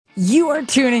You are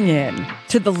tuning in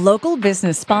to the Local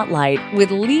Business Spotlight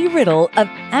with Lee Riddle of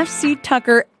FC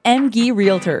Tucker MG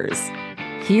Realtors.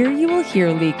 Here you will hear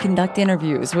Lee conduct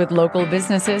interviews with local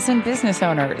businesses and business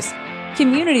owners,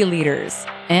 community leaders,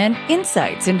 and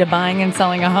insights into buying and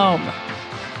selling a home.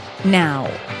 Now,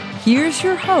 here's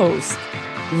your host,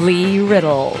 Lee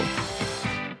Riddle.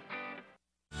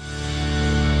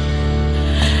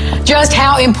 Just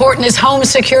how important is home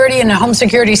security and the home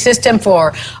security system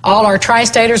for all our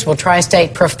tri-staters? Well,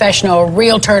 Tri-State professional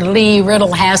realtor Lee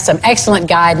Riddle has some excellent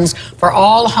guidance for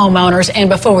all homeowners. And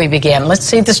before we begin, let's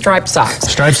see the striped socks.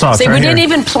 Striped socks. See, right we here. didn't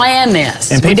even plan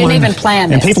this. And We didn't even plan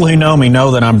this. And people who know me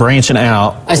know that I'm branching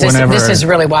out. This is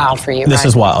really wild for you. This right?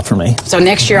 is wild for me. So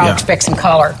next year I'll expect some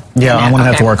color. Yeah, I'm going to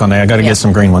have to work on that. I got to get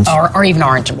some green ones. Or even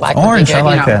orange and black. Orange, I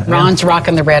like that. Ron's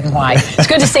rocking the red and white. It's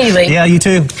good to see you, Lee. Yeah, you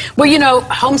too. Well, you know,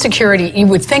 home security, you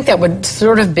would think that would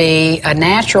sort of be a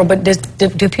natural, but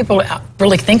do people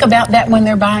really think about that when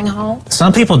they're buying a home?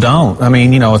 Some people don't. I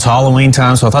mean, you know, it's Halloween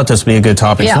time, so I thought this would be a good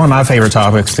topic. Yeah. It's one of my favorite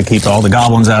topics to keep all the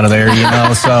goblins out of there, you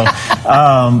know. So,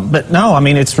 but no, I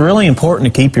mean, it's really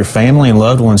important to keep your family and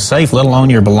loved ones safe, let alone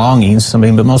your belongings. I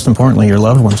mean, but most importantly, your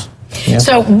loved ones. Yeah.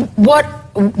 So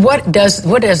what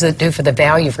does it do for the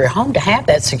value of your home to have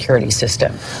that security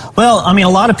system? Well, I mean, a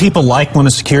lot of people like when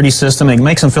a security system, it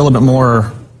makes them feel a bit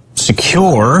more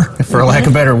secure, for lack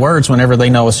of better words, whenever they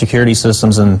know a security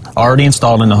system's already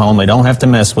installed in the home. They don't have to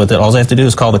mess with it. All they have to do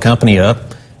is call the company up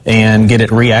and get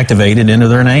it reactivated into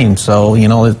their name. So, you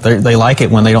know, they like it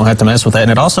when they don't have to mess with that.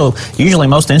 And it also, usually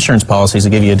most insurance policies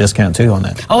will give you a discount too on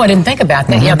that. Oh, I didn't think about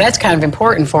that. Yeah, that's kind of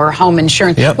important for home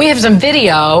insurance. Yep. We have some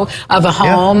video of a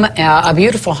home, a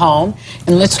beautiful home,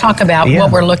 and let's talk about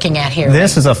what we're looking at here.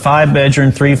 This is a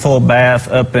 5-bedroom, 3-full bath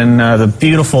up in the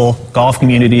beautiful golf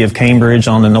community of Cambridge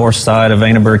on the north side of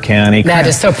Vanderburgh County. That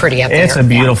is so pretty up there. It's a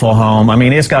beautiful home. I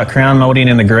mean, it's got crown molding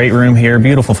in the great room here,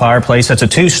 beautiful fireplace. It's a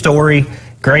 2-story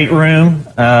great room.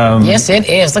 Yes, it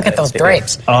is. Look at those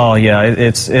drapes. Oh, yeah,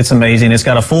 it's amazing. It's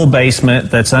got a full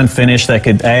basement that's unfinished that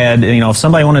could add, you know, if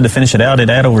somebody wanted to finish it out, it'd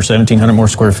add over 1,700 more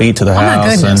square feet to the house.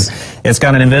 My goodness. And it's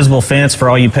got an invisible fence for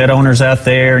all you pet owners out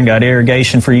there, and got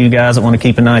irrigation for you guys that want to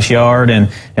keep a nice yard, and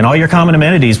all your common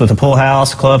amenities with a pool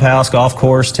house, clubhouse, golf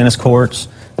course, tennis courts.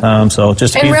 So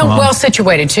just and real well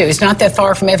situated too. It's not that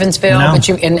far from Evansville, but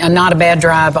and not a bad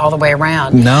drive all the way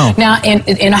around. No. Now,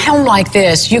 in a home like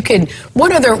this, you could.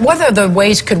 What other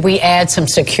ways could we add some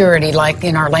security, like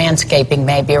in our landscaping,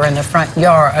 maybe, or in the front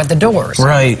yard, or the doors?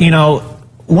 Right. You know,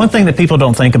 one thing that people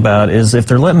don't think about is if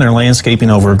they're letting their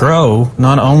landscaping overgrow,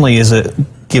 not only is it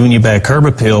giving you bad curb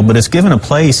appeal, but it's giving a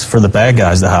place for the bad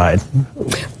guys to hide.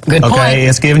 Good point. Okay,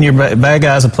 it's giving your bad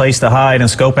guys a place to hide and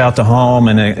scope out the home,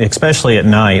 and especially at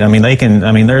night. I mean, they can.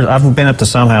 I mean, I've been up to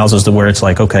some houses to where it's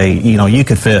like, okay, you know, you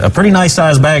could fit a pretty nice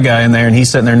sized bad guy in there, and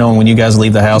he's sitting there knowing when you guys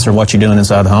leave the house or what you're doing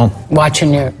inside the home.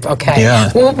 Watching you. Okay.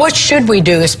 Yeah. Well, what should we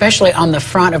do, especially on the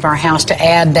front of our house, to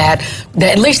add that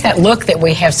at least that look that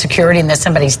we have security and that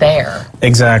somebody's there?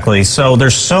 Exactly. So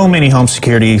there's so many home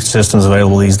security systems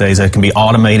available these days that can be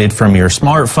automated from your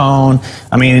smartphone.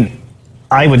 I mean,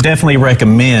 I would definitely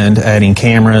recommend adding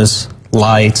cameras,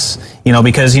 lights, you know,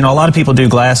 because, you know, a lot of people do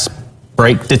glass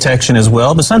break detection as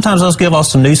well, but sometimes those give off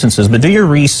some nuisances. But do your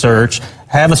research,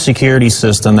 have a security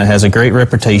system that has a great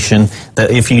reputation, that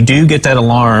if you do get that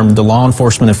alarm, the law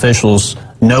enforcement officials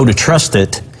know to trust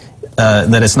it,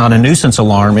 that it's not a nuisance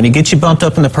alarm, and it gets you bumped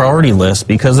up in the priority list,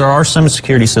 because there are some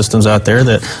security systems out there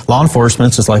that law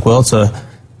enforcement is like, well, it's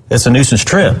a nuisance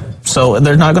trip. So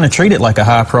they're not going to treat it like a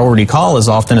high priority call as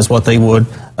often as what they would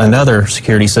another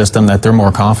security system that they're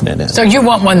more confident in. So you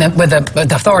want one that where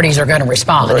the authorities are going to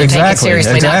respond and exactly, take it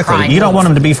seriously, not crying. You don't want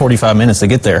them to be 45 minutes to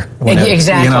get there.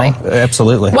 Exactly. You know,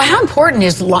 absolutely. Well, how important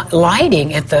is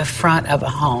lighting at the front of a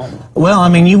home? Well, I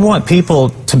mean, you want people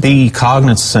to be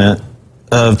cognizant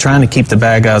of trying to keep the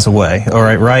bad guys away. All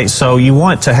right? So you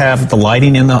want to have the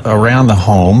lighting around the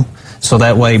home, so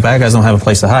that way bad guys don't have a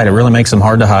place to hide. It really makes them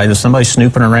hard to hide. If somebody's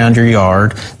snooping around your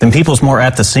yard, then people's more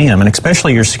apt to see them, and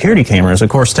especially your security cameras. Of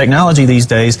course, technology these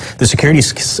days, the security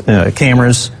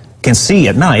cameras can see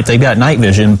at night. They've got night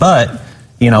vision, but,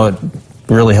 you know, it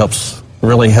really helps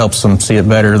them see it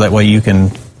better. That way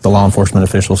the law enforcement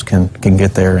officials can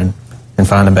get there and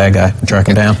find a bad guy and track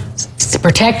him down.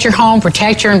 Protect your home,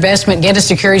 protect your investment, get a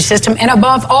security system, and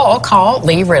above all, call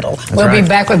Lee Riddle. We'll be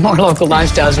back with more local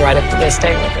lifestyles right after this.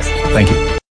 Stay with us. Thank you.